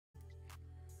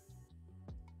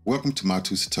Welcome to My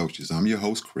Two Satoshis. I'm your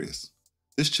host, Chris.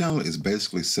 This channel is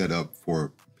basically set up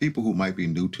for people who might be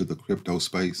new to the crypto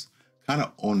space, kind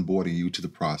of onboarding you to the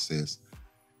process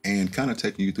and kind of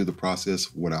taking you through the process,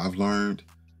 what I've learned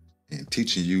and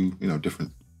teaching you,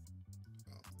 different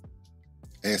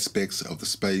aspects of the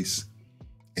space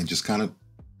and just kind of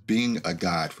being a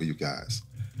guide for you guys.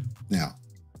 Now,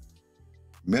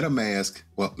 Metamask,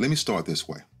 well, let me start this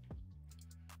way.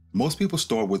 Most people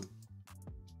start with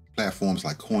platforms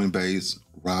like Coinbase,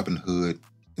 Robinhood,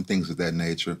 and things of that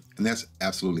nature, and that's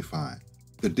absolutely fine.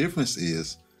 The difference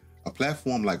is a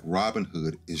platform like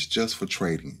Robinhood is just for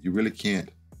trading. You really can't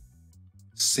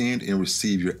send and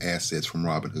receive your assets from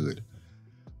Robinhood.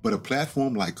 But a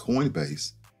platform like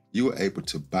Coinbase, you are able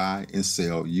to buy and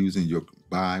sell using your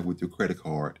buy with your credit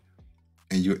card,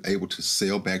 and you're able to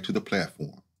sell back to the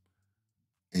platform,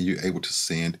 and you're able to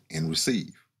send and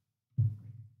receive.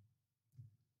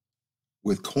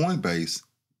 With Coinbase,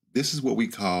 this is what we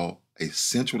call a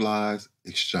centralized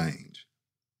exchange,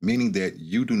 meaning that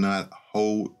you do not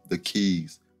hold the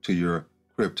keys to your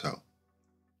crypto.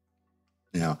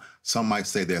 Now, some might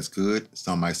say that's good,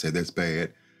 some might say that's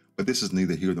bad, but this is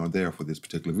neither here nor there for this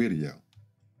particular video.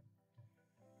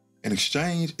 An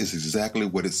exchange is exactly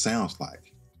what it sounds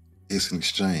like. It's an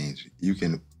exchange. You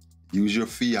can use your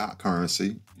fiat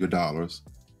currency, your dollars,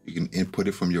 you can input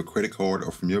it from your credit card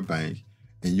or from your bank,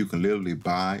 and you can literally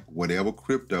buy whatever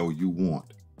crypto you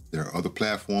want. There are other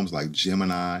platforms like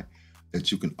Gemini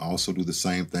that you can also do the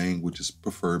same thing, which is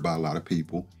preferred by a lot of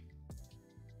people.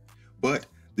 But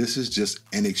this is just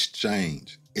an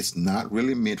exchange. It's not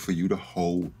really meant for you to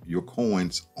hold your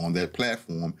coins on that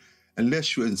platform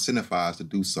unless you're incentivized to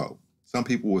do so. Some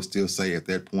people will still say at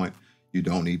that point, you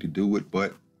don't need to do it,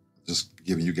 but just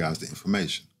giving you guys the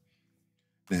information.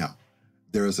 Now,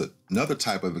 there is another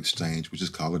type of exchange, which is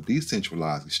called a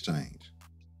decentralized exchange.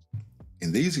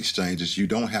 In these exchanges, you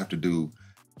don't have to do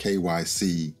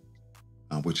KYC,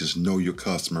 which is know your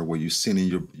customer, where you send in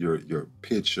your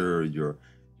picture, your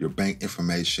bank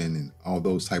information, and all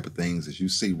those type of things. As you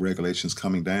see regulations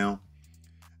coming down,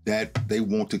 that they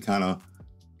want to kind of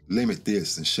limit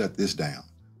this and shut this down.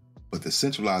 But the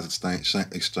centralized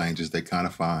exchanges, they kind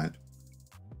of find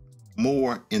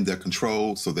more in their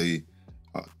control, so they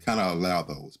kind of allow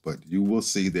those. But you will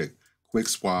see that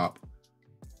QuickSwap,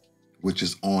 which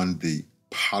is on the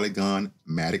Polygon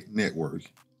Matic network,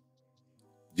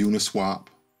 Uniswap,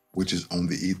 which is on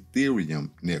the Ethereum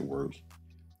network,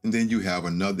 and then you have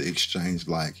another exchange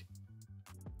like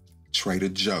Trader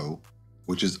Joe,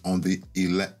 which is on the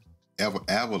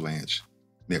Avalanche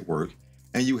network,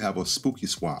 and you have a Spooky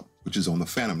Swap, which is on the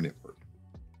Phantom network.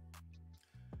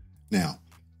 Now,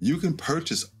 you can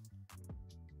purchase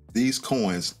these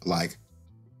coins like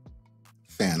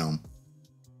Phantom,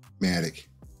 Matic,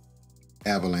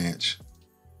 Avalanche,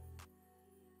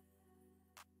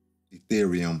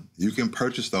 Ethereum. You can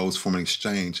purchase those from an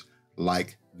exchange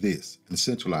like this, a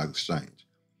centralized exchange.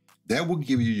 That will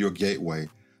give you your gateway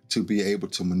to be able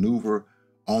to maneuver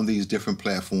on these different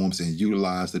platforms and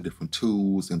utilize the different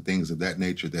tools and things of that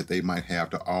nature that they might have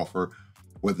to offer,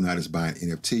 whether or not it's buying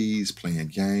NFTs, playing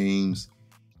games,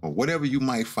 or whatever you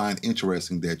might find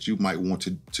interesting that you might want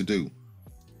to do.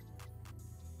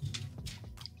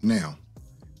 Now,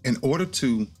 in order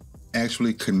to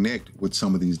actually connect with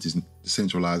some of these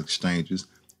decentralized exchanges,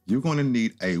 you're going to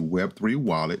need a Web3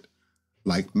 wallet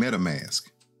like Metamask.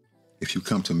 If you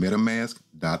come to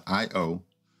metamask.io,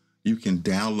 you can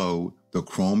download the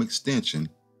Chrome extension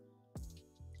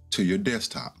to your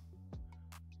desktop.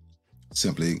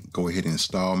 Simply go ahead and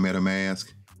install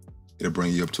Metamask. It'll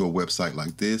bring you up to a website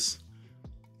like this,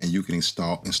 and you can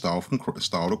install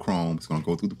the Chrome. It's going to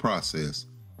go through the process,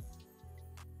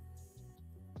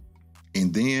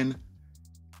 and then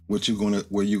where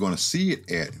you're going to see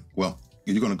it at. Well,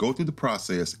 you're going to go through the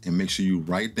process and make sure you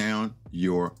write down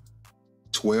your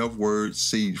 12-word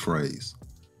seed phrase.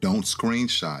 Don't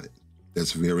screenshot it.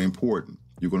 That's very important.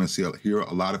 You're going to hear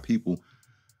a lot of people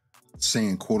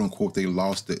saying, quote unquote, they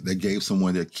lost it. They gave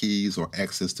someone their keys or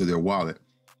access to their wallet.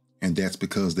 And that's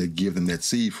because they give them that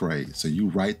seed phrase. So you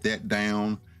write that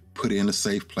down, put it in a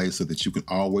safe place so that you can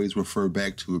always refer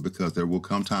back to it, because there will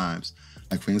come times,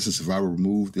 like for instance, if I would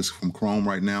remove this from Chrome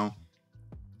right now,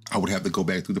 I would have to go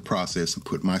back through the process and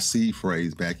put my seed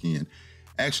phrase back in.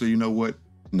 Actually, you know what?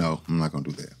 No, I'm not going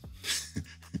to do that.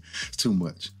 It's too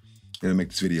much. It'll make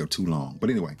this video too long.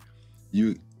 But anyway,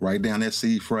 you write down that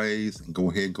seed phrase and go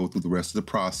ahead and go through the rest of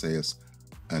the process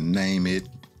and name it,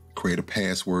 create a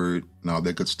password and all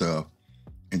that good stuff.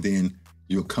 And then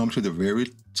you'll come to the very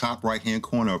top right-hand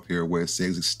corner up here where it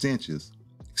says extensions.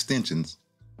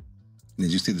 And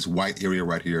as you see this white area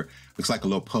right here, looks like a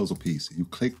little puzzle piece. You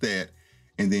click that,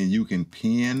 and then you can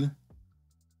pin. I'm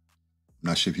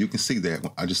not sure if you can see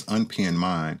that. I just unpinned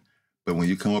mine. But when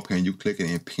you come up here and you click it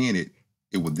and pin it,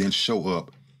 it will then show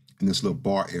up in this little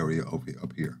bar area up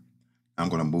here. I'm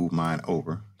going to move mine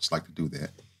over. Just like to do that.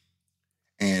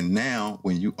 And now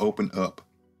when you open up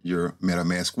your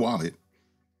MetaMask wallet,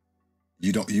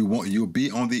 you'll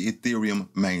be on the Ethereum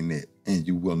mainnet, and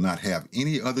you will not have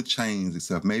any other chains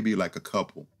except maybe like a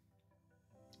couple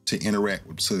to interact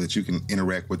with, so that you can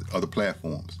interact with other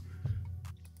platforms.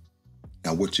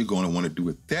 Now, what you're going to want to do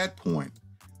at that point,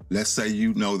 let's say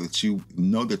you know that you're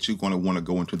going to want to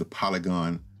go into the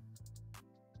Polygon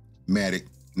Matic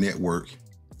network.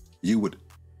 You would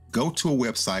go to a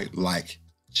website like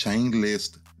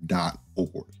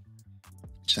Chainlist.org.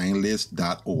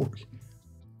 Chainlist.org.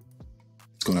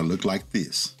 It's going to look like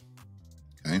this.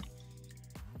 Okay.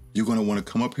 You're going to want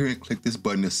to come up here and click this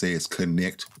button that says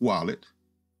Connect Wallet.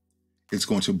 It's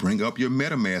going to bring up your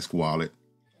MetaMask wallet.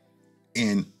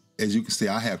 And as you can see,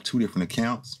 I have 2 different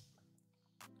accounts.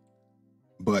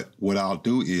 But what I'll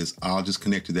do is I'll just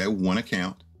connect to that one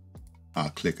account. I'll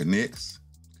click Next,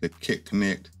 click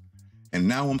Connect, and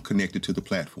now I'm connected to the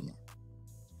platform.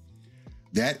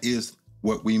 That is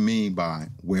what we mean by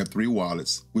Web3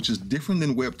 wallets, which is different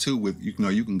than Web2 with, you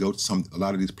can go to a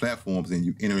lot of these platforms and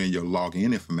you enter in your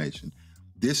login information.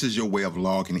 This is your way of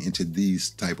logging into these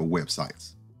type of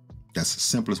websites. That's the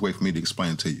simplest way for me to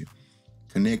explain it to you.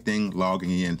 Connecting,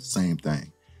 logging in, same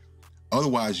thing.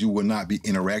 Otherwise, you will not be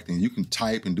interacting. You can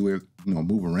type and do it,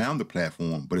 move around the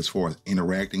platform, but as far as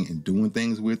interacting and doing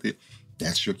things with it,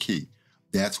 that's your key.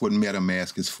 That's what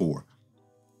MetaMask is for.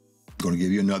 I'm going to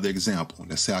give you another example.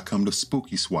 Let's say I come to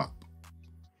Spooky Swap.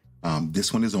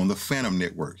 This one is on the Phantom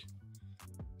network.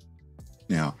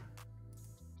 Now,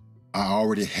 I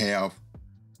already have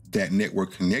that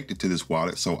network connected to this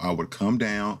wallet, so I would come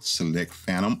down, select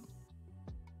Phantom,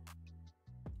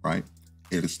 right?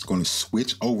 It's going to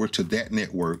switch over to that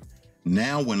network.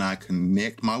 Now, when I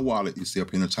connect my wallet, you see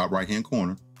up in the top right-hand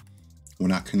corner,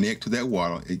 when I connect to that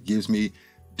wallet, it gives me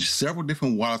several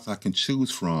different wallets I can choose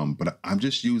from, but I'm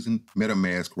just using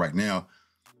MetaMask right now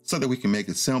so that we can make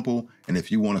it simple. And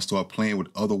if you want to start playing with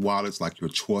other wallets like your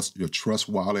Trust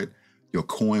wallet, your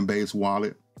Coinbase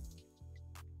wallet,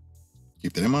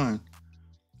 keep that in mind,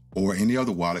 or any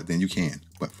other wallet, then you can.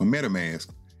 But for MetaMask,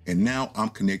 and now I'm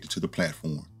connected to the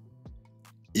platform.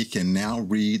 It can now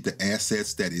read the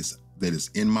assets that is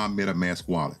in my MetaMask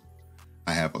wallet.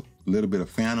 I have a little bit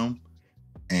of Phantom,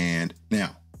 and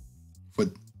now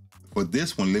for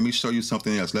this one, let me show you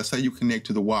something else. Let's say you connect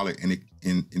to the wallet and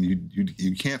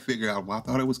you can't figure out, well, I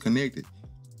thought it was connected.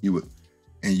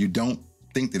 And you don't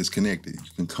think that it's connected.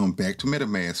 You can come back to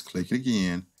MetaMask, click it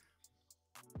again,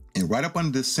 and right up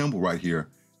under this symbol right here,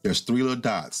 there's 3 little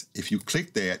dots. If you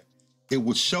click that, it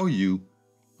will show you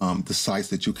the sites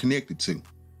that you're connected to.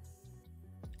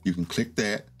 You can click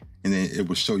that, and then it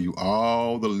will show you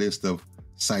all the list of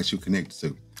sites you're connected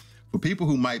to. For people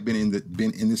who might been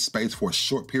in this space for a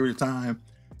short period of time,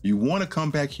 you want to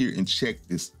come back here and check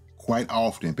this quite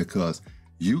often, because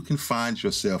you can find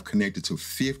yourself connected to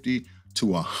 50 to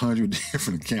 100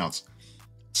 different accounts,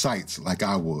 sites like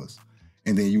I was.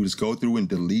 And then you just go through and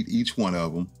delete each one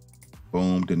of them.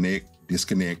 Boom,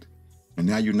 disconnect. And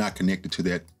now you're not connected to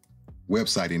that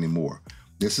website anymore.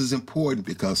 This is important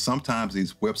because sometimes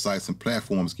these websites and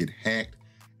platforms get hacked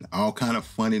and all kind of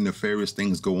funny, nefarious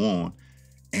things go on.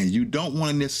 And you don't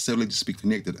want to necessarily just be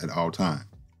connected at all times.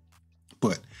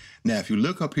 But now if you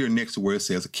look up here next to where it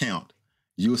says account,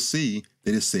 you'll see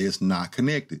that it says not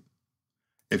connected.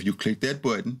 If you click that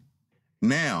button,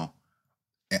 now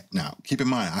keep in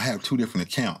mind, I have 2 different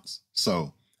accounts.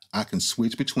 So I can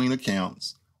switch between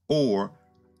accounts or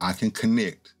I can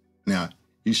connect. Now,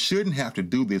 you shouldn't have to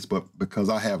do this, but because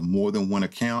I have more than one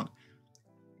account,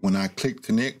 when I clicked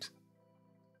connect,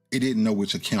 it didn't know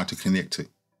which account to connect to.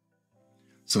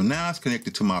 So now it's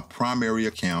connected to my primary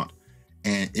account,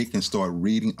 and it can start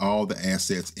reading all the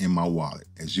assets in my wallet.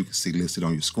 As you can see listed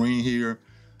on your screen here,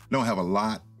 I don't have a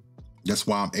lot. That's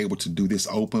why I'm able to do this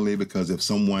openly, because if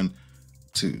someone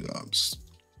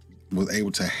was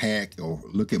able to hack or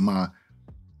look at my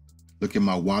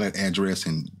wallet address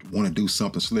and want to do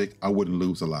something slick, I wouldn't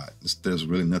lose a lot. There's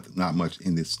really not much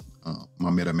in this my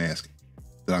MetaMask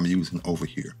that I'm using over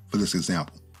here for this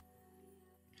example.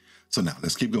 So now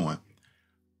let's keep going.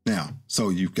 Now, so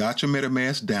you've got your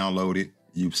MetaMask downloaded,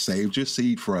 you've saved your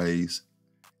seed phrase,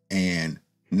 and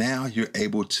now you're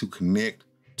able to connect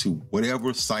to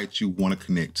whatever site you want to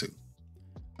connect to.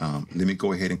 Let me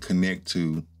go ahead and connect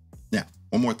to, now,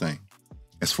 one more thing.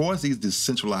 As far as these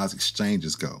decentralized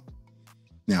exchanges go,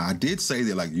 Now, I did say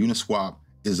that like Uniswap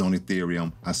is on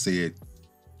Ethereum. I said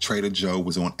Trader Joe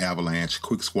was on Avalanche.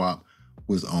 QuickSwap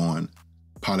was on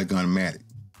Polygon Matic.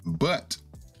 But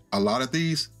a lot of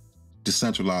these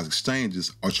decentralized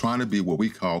exchanges are trying to be what we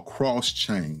call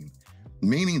cross-chain,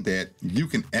 meaning that you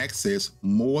can access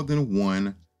more than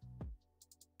one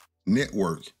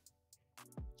network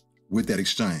with that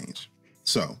exchange.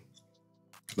 So,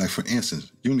 like for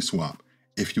instance, Uniswap,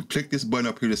 if you click this button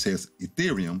up here that says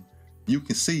Ethereum, you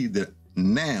can see that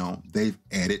now they've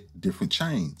added different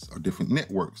chains or different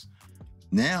networks.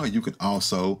 Now you can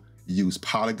also use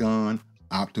Polygon,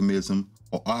 Optimism,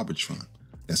 or Arbitrum.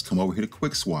 Let's come over here to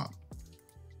QuickSwap.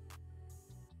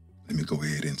 Let me go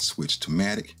ahead and switch to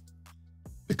Matic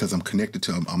because I'm connected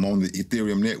to, I'm on the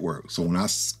Ethereum network. So when I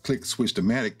click switch to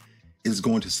Matic, it's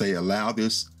going to say allow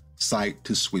this site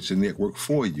to switch the network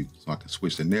for you. So I can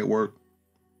switch the network.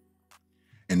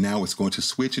 And now it's going to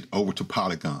switch it over to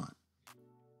Polygon.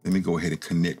 Let me go ahead and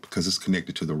connect because it's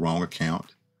connected to the wrong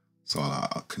account. So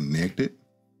I'll connect it.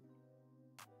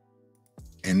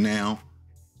 And now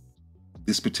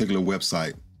this particular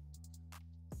website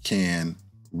can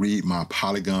read my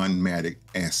Polygon Matic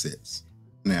assets.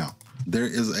 Now, there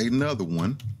is another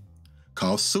one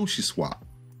called SushiSwap.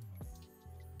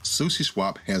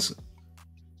 SushiSwap has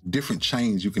different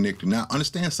chains you connect to. Now,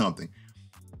 understand something.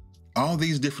 All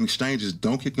these different exchanges,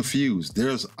 don't get confused.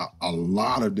 There's a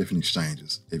lot of different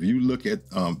exchanges. If you look at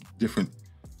different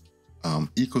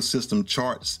ecosystem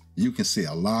charts, you can see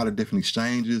a lot of different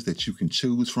exchanges that you can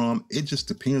choose from. It just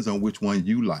depends on which one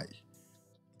you like,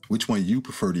 which one you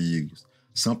prefer to use.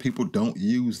 Some people don't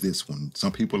use this one.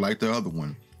 Some people like the other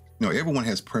one. You know, everyone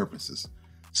has preferences.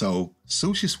 So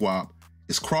SushiSwap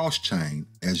is cross-chain.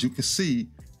 As you can see,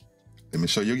 let me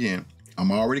show you again.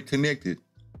 I'm already connected,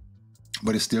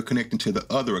 but it's still connecting to the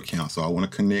other account. So I want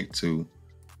to connect to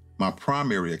my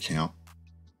primary account.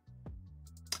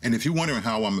 And if you're wondering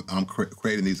how I'm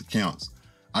creating these accounts,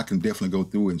 I can definitely go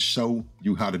through and show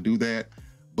you how to do that.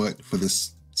 But for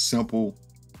this simple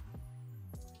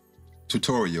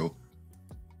tutorial,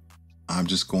 I'm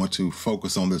just going to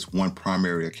focus on this one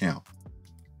primary account.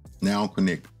 Now I'm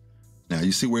connected. Now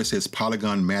you see where it says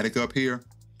Polygon Matic up here?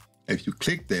 If you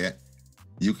click that,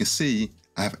 you can see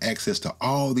I have access to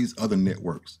all these other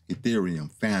networks: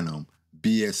 Ethereum, Phantom,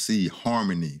 BSC,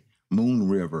 Harmony,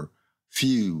 Moonriver,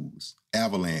 Fuse,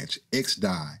 Avalanche,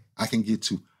 XDAI.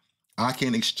 I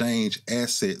can exchange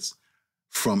assets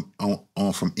from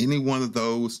any one of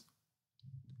those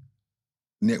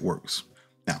networks.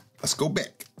 Now let's go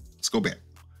back.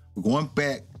 We're going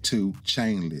back to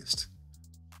Chainlist.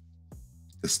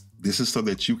 This is so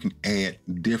that you can add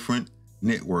different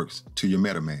networks to your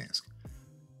MetaMask.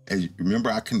 As you remember,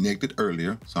 I connected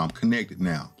earlier, so I'm connected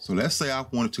now. So let's say I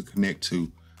wanted to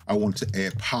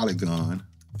add Polygon,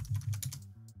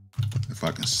 if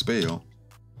I can spell,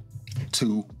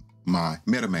 to my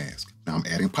MetaMask. Now I'm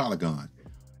adding Polygon.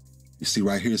 You see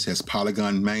right here, it says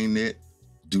Polygon mainnet.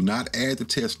 Do not add the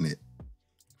testnet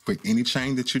for any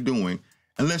chain that you're doing,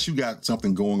 unless you got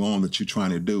something going on that you're trying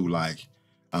to do, like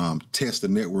test the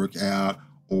network out,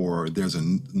 or there's a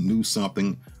new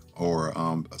something, or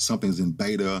something's in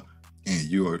beta and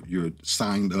you're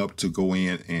signed up to go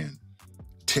in and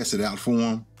test it out for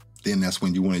them. Then that's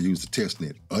when you want to use the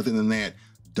testnet. Other than that,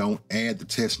 don't add the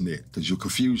testnet because you'll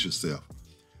confuse yourself.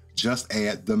 Just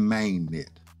add the mainnet.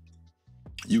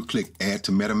 You click add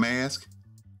to MetaMask,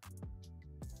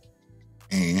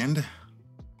 and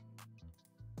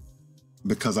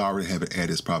because I already have it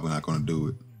added, it's probably not going to do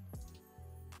it.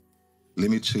 Let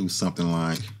me choose something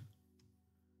like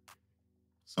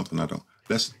something I don't.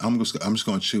 I'm just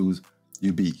going to choose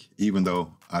Ubique, even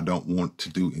though I don't want to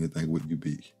do anything with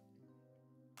Ubique.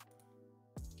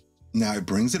 Now it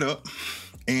brings it up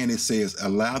and it says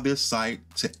allow this site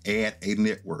to add a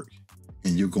network,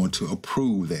 and you're going to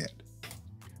approve that.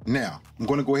 Now I'm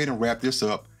going to go ahead and wrap this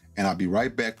up, and I'll be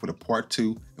right back for the part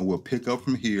 2, and we'll pick up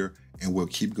from here and we'll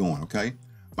keep going, okay?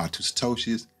 My 2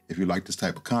 Satoshis. If you like this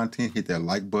type of content, hit that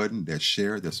like button, that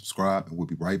share, that subscribe, and we'll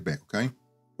be right back, okay?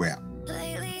 We're out.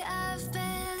 Lately I've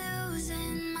been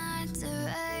losing my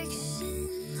direction.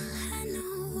 I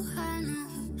know,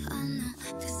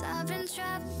 'cause I've been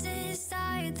trapped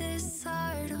inside this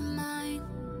heart of mine.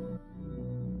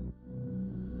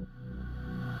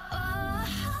 Heart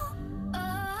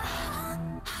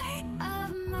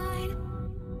of mine.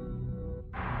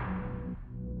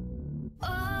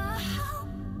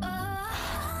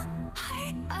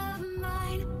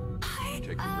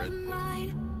 Check your red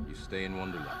pill. You stay in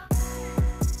Wonderland,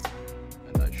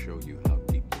 and I show you how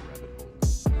deep the rabbit hole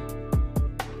goes.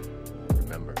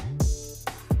 Remember,